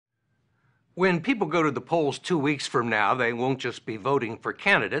When people go to the polls 2 weeks from now, they won't just be voting for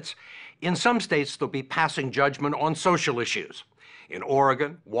candidates. In some states, they'll be passing judgment on social issues. In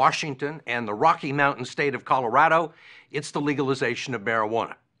Oregon, Washington, and the Rocky Mountain state of Colorado, it's the legalization of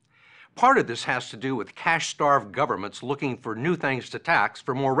marijuana. Part of this has to do with cash-starved governments looking for new things to tax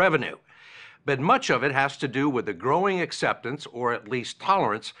for more revenue. But much of it has to do with the growing acceptance, or at least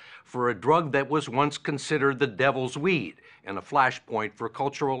tolerance, for a drug that was once considered the devil's weed and a flashpoint for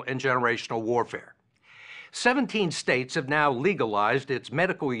cultural and generational warfare. 17 states have now legalized its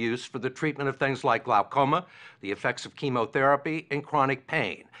medical use for the treatment of things like glaucoma, the effects of chemotherapy, and chronic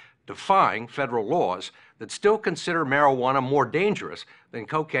pain, defying federal laws that still consider marijuana more dangerous than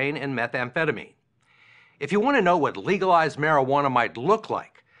cocaine and methamphetamine. If you want to know what legalized marijuana might look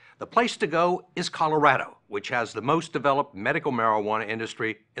like, the place to go is Colorado, which has the most developed medical marijuana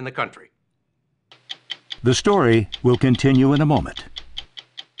industry in the country. The story will continue in a moment.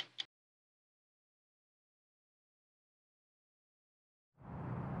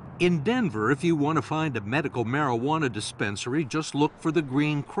 In Denver, if you want to find a medical marijuana dispensary, just look for the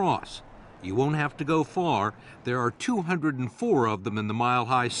green cross. You won't have to go far. There are 204 of them in the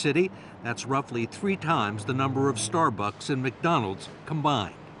mile-high city. That's roughly 3 times the number of Starbucks and McDonald's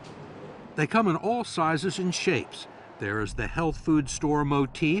combined. They come in all sizes and shapes. There is the health food store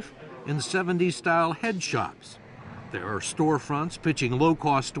motif in 70s-style head shops. There are storefronts pitching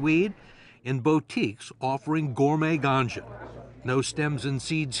low-cost weed and boutiques offering gourmet ganja. No stems and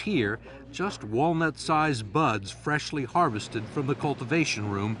seeds here, just walnut-sized buds freshly harvested from the cultivation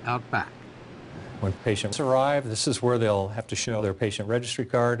room out back. When patients arrive, this is where they'll have to show their patient registry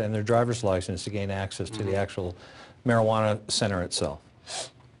card and their driver's license to gain access to the actual marijuana center itself.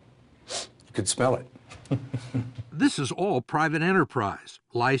 You could smell it. This is all private enterprise,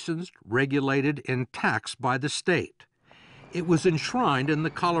 licensed, regulated, and taxed by the state. It was enshrined in the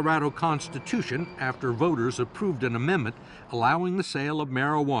Colorado Constitution after voters approved an amendment allowing the sale of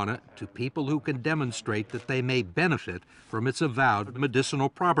marijuana to people who can demonstrate that they may benefit from its avowed medicinal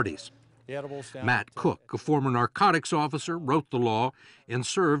properties. Matt Cook, a former narcotics officer, wrote the law and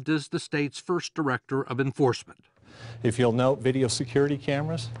served as the state's first director of enforcement. If you'll note, video security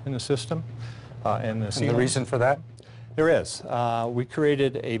cameras in the system. And the reason for that? There is. We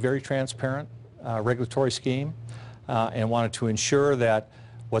created a very transparent regulatory scheme and wanted to ensure that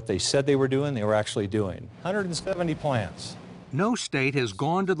what they said they were doing, they were actually doing. 170 plants. No state has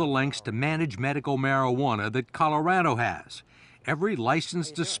gone to the lengths to manage medical marijuana that Colorado has. Every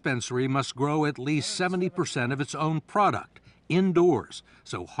licensed dispensary must grow at least 70% of its own product indoors,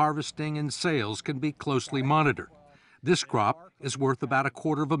 so harvesting and sales can be closely monitored. This crop is worth about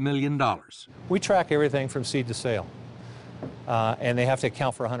 $250,000. We track everything from seed to sale, and they have to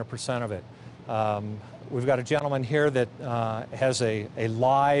account for 100% of it. We've got a gentleman here that has a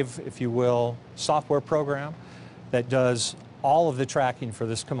live, if you will, software program that does all of the tracking for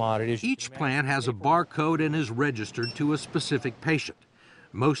this commodity. Each plant has a barcode and is registered to a specific patient.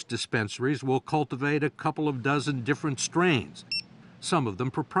 Most dispensaries will cultivate a couple of dozen different strains, some of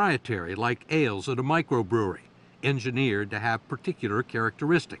them proprietary, like ales at a microbrewery, engineered to have particular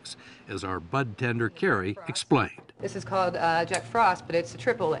characteristics, as our bud tender Carrie explained. This is called Jack Frost, but it's a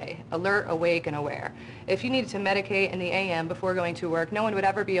AAA, alert, awake, and aware. If you needed to medicate in the AM before going to work, no one would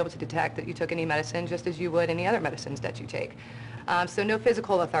ever be able to detect that you took any medicine, just as you would any other medicines that you take. So no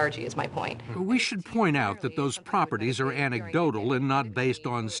physical lethargy is my point. We should point out that those properties are anecdotal and not based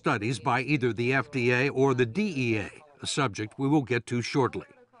on studies by either the FDA or the DEA, a subject we will get to shortly.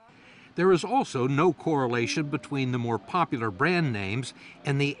 There is also no correlation between the more popular brand names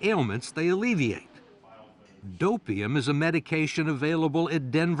and the ailments they alleviate. Dopium is a medication available at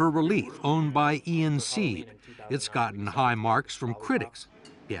Denver Relief, owned by Ean Seeb. It's gotten high marks from critics.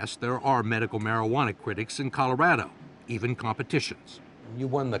 Yes, there are medical marijuana critics in Colorado, even competitions. You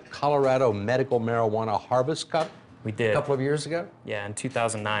won the Colorado Medical Marijuana Harvest Cup? We did. A couple of years ago? Yeah, in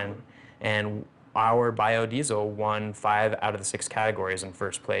 2009. And our biodiesel won 5 out of the 6 categories in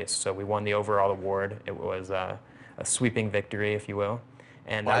first place. So we won the overall award. It was a sweeping victory, if you will.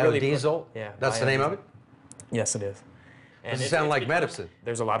 And biodiesel? Yeah. That's the name of it? Yes, it is. And Does it sound like medicine?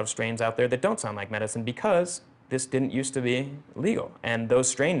 There's a lot of strains out there that don't sound like medicine because this didn't used to be legal. And those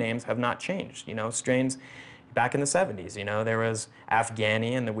strain names have not changed. You know, strains back in the 70s, you know, there was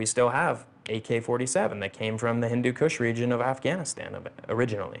Afghani, and we still have AK-47 that came from the Hindu Kush region of Afghanistan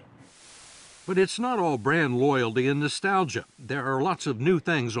originally. But it's not all brand loyalty and nostalgia. There are lots of new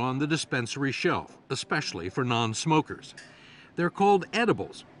things on the dispensary shelf, especially for non-smokers. They're called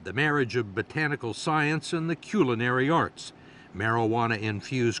edibles, the marriage of botanical science and the culinary arts.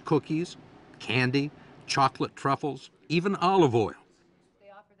 Marijuana-infused cookies, candy, chocolate truffles, even olive oil.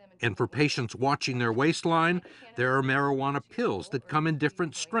 And for patients watching their waistline, there are marijuana pills that come in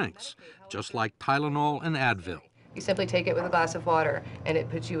different strengths, just like Tylenol and Advil. You simply take it with a glass of water, and it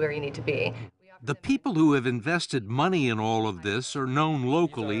puts you where you need to be. The people who have invested money in all of this are known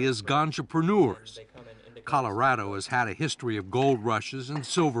locally as ganjapreneurs. Colorado has had a history of gold rushes and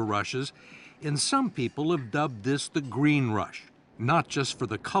silver rushes, and some people have dubbed this the green rush, not just for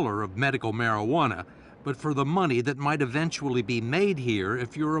the color of medical marijuana, but for the money that might eventually be made here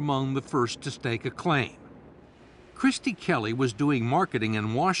if you're among the first to stake a claim. Christy Kelly was doing marketing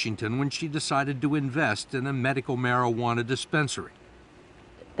in Washington when she decided to invest in a medical marijuana dispensary.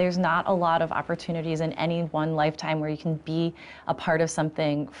 There's not a lot of opportunities in any one lifetime where you can be a part of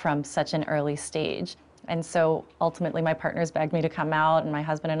something from such an early stage. And so ultimately my partners begged me to come out, and my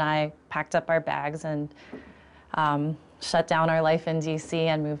husband and I packed up our bags and shut down our life in DC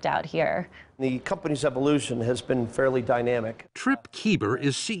and moved out here. The company's evolution has been fairly dynamic. Trip Kieber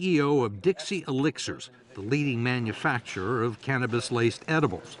is CEO of Dixie Elixirs, the leading manufacturer of cannabis-laced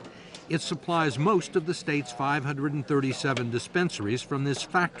edibles. It supplies most of the state's 537 dispensaries from this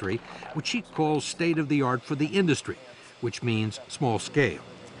factory, which he calls state-of-the-art for the industry, which means small scale.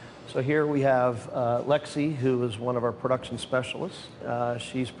 So here we have Lexi, who is one of our production specialists.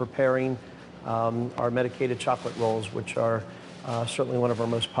 She's preparing our medicated chocolate rolls, which are certainly one of our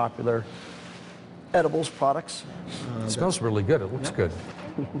most popular edibles products. It smells really good. It looks good.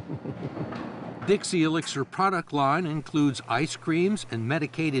 Dixie Elixir product line includes ice creams and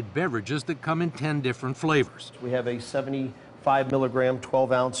medicated beverages that come in 10 different flavors. We have a 75 milligram,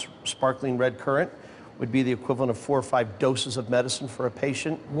 12-ounce sparkling red currant. Would be the equivalent of 4 or 5 doses of medicine for a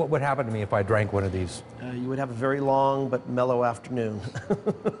patient. What would happen to me if I drank one of these? You would have a very long but mellow afternoon.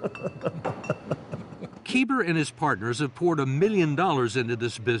 Kieber and his partners have poured $1 million into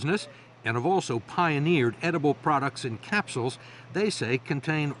this business and have also pioneered edible products in capsules they say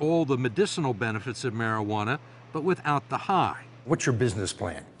contain all the medicinal benefits of marijuana, but without the high. What's your business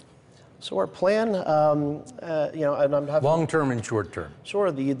plan? So our plan, and I'm having... Long-term and short-term.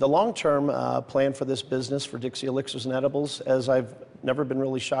 Sure. The long-term plan for this business, for Dixie Elixirs and Edibles, as I've never been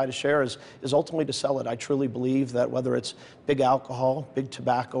really shy to share, is ultimately to sell it. I truly believe that whether it's big alcohol, big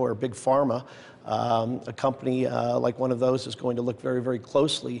tobacco, or big pharma, a company like one of those is going to look very, very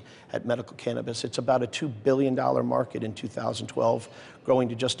closely at medical cannabis. It's about a $2 billion market in 2012, growing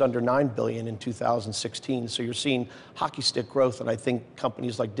to just under $9 billion in 2016. So you're seeing hockey stick growth, and I think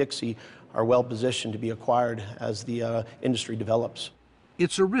companies like Dixie are well positioned to be acquired as the industry develops.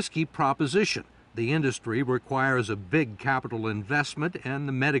 It's a risky proposition. The industry requires a big capital investment, and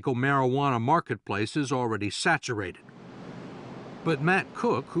the medical marijuana marketplace is already saturated. But Matt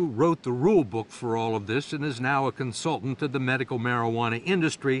Cook, who wrote the rule book for all of this and is now a consultant to the medical marijuana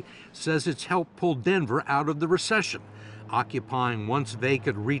industry, says it's helped pull Denver out of the recession, occupying once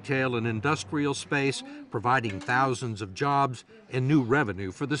vacant retail and industrial space, providing thousands of jobs and new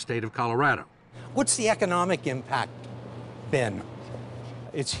revenue for the state of Colorado. What's the economic impact been?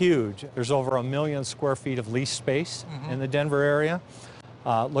 It's huge. There's over 1 million square feet of leased space in the Denver area.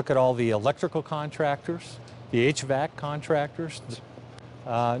 Look at all the electrical contractors, the HVAC contractors,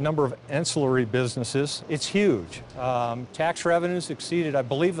 number of ancillary businesses. It's huge. Tax revenues exceeded, I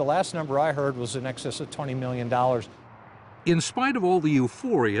believe the last number I heard was in excess of $20 million. In spite of all the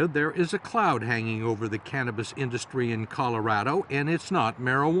euphoria, there is a cloud hanging over the cannabis industry in Colorado, and it's not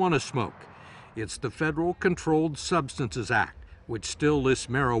marijuana smoke. It's the Federal Controlled Substances Act, which still lists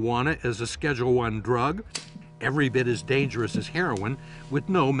marijuana as a Schedule I drug, every bit as dangerous as heroin, with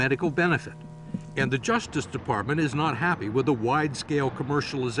no medical benefit. And the Justice Department is not happy with the wide-scale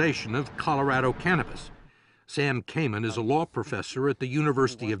commercialization of Colorado cannabis. Sam Kamen is a law professor at the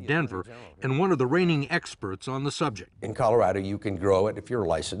University of Denver and one of the reigning experts on the subject. In Colorado, you can grow it if you're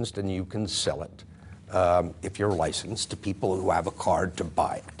licensed, and you can sell it if you're licensed to people who have a card to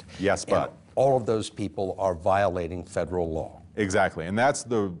buy it. Yes, but... And all of those people are violating federal law. Exactly, and that's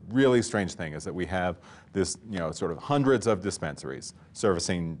the really strange thing, is that we have this, sort of hundreds of dispensaries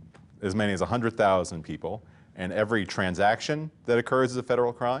servicing as many as 100,000 people, and every transaction that occurs is a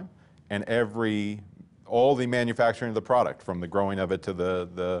federal crime, and all the manufacturing of the product, from the growing of it to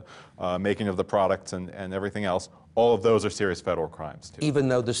the making of the products and everything else, all of those are serious federal crimes too. Even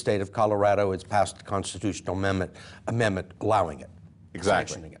though the state of Colorado has passed a constitutional amendment allowing it,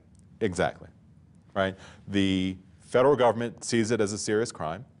 sanctioning it. Exactly, right? The federal government sees it as a serious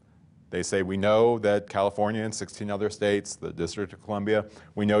crime. They say, we know that California and 16 other states, the District of Columbia,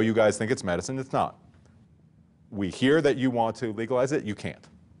 we know you guys think it's medicine. It's not. We hear that you want to legalize it. You can't.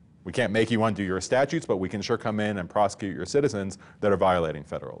 We can't make you undo your statutes, but we can sure come in and prosecute your citizens that are violating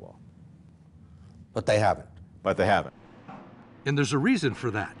federal law. But they haven't. But they haven't. And there's a reason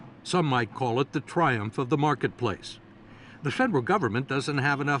for that. Some might call it the triumph of the marketplace. The federal government doesn't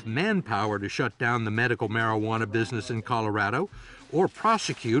have enough manpower to shut down the medical marijuana business in Colorado or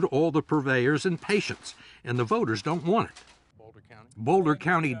prosecute all the purveyors and patients, and the voters don't want it. Boulder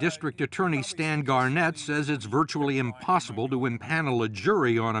County District Attorney Stan Garnett says it's virtually impossible to impanel a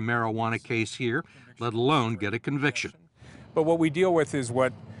jury on a marijuana case here, let alone get a conviction. But what we deal with is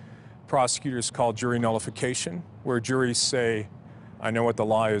what prosecutors call jury nullification, where juries say, I know what the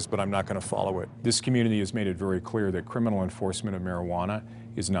law is, but I'm not going to follow it. This community has made it very clear that criminal enforcement of marijuana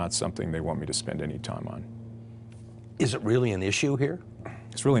is not something they want me to spend any time on. Is it really an issue here?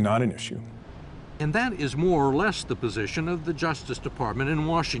 It's really not an issue. And that is more or less the position of the Justice Department in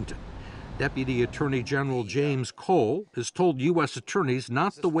Washington. Deputy Attorney General James Cole has told U.S. attorneys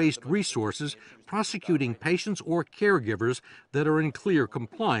not to waste resources prosecuting patients or caregivers that are in clear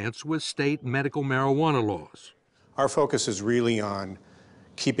compliance with state medical marijuana laws. Our focus is really on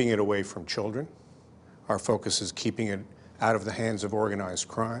keeping it away from children. Our focus is keeping it out of the hands of organized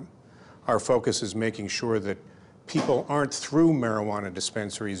crime. Our focus is making sure that people aren't through marijuana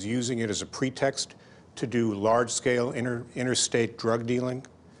dispensaries using it as a pretext to do large-scale interstate drug dealing.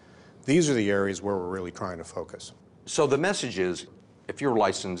 These are the areas where we're really trying to focus. So the message is, if you're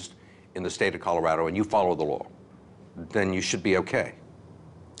licensed in the state of Colorado and you follow the law, then you should be okay.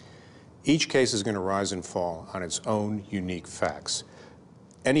 Each case is going to rise and fall on its own unique facts.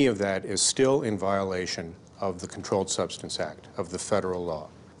 Any of that is still in violation of the Controlled Substance Act, of the federal law.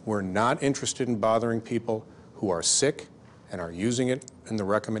 We're not interested in bothering people who are sick and are using it in the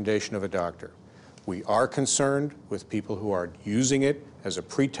recommendation of a doctor. We are concerned with people who are using it as a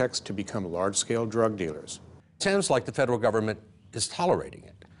pretext to become large-scale drug dealers. It sounds like the federal government is tolerating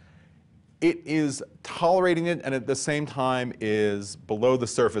it. It is tolerating it, and at the same time is below the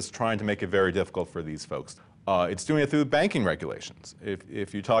surface trying to make it very difficult for these folks. It's doing it through banking regulations.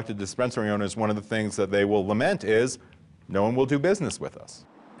 If you talk to dispensary owners, one of the things that they will lament is no one will do business with us.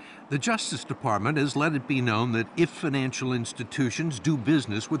 The Justice Department has let it be known that if financial institutions do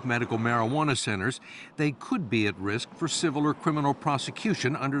business with medical marijuana centers, they could be at risk for civil or criminal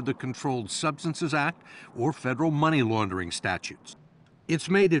prosecution under the Controlled Substances Act or federal money laundering statutes. It's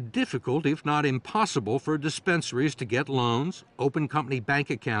made it difficult, if not impossible, for dispensaries to get loans, open company bank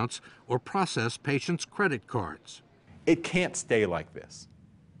accounts, or process patients' credit cards. It can't stay like this.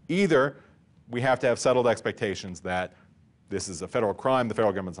 Either we have to have settled expectations that this is a federal crime, the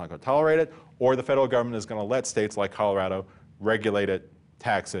federal government's not going to tolerate it, or the federal government is going to let states like Colorado regulate it,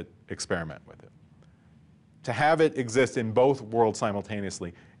 tax it, experiment with it. To have it exist in both worlds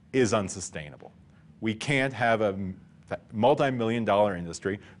simultaneously is unsustainable. We can't have a multi-million-dollar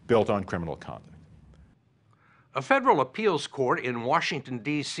industry built on criminal conduct. A federal appeals court in Washington,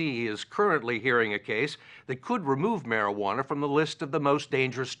 D.C. is currently hearing a case that could remove marijuana from the list of the most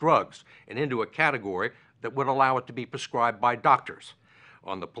dangerous drugs and into a category that would allow it to be prescribed by doctors.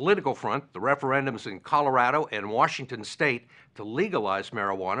 On the political front, the referendums in Colorado and Washington state to legalize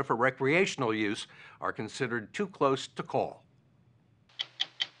marijuana for recreational use are considered too close to call.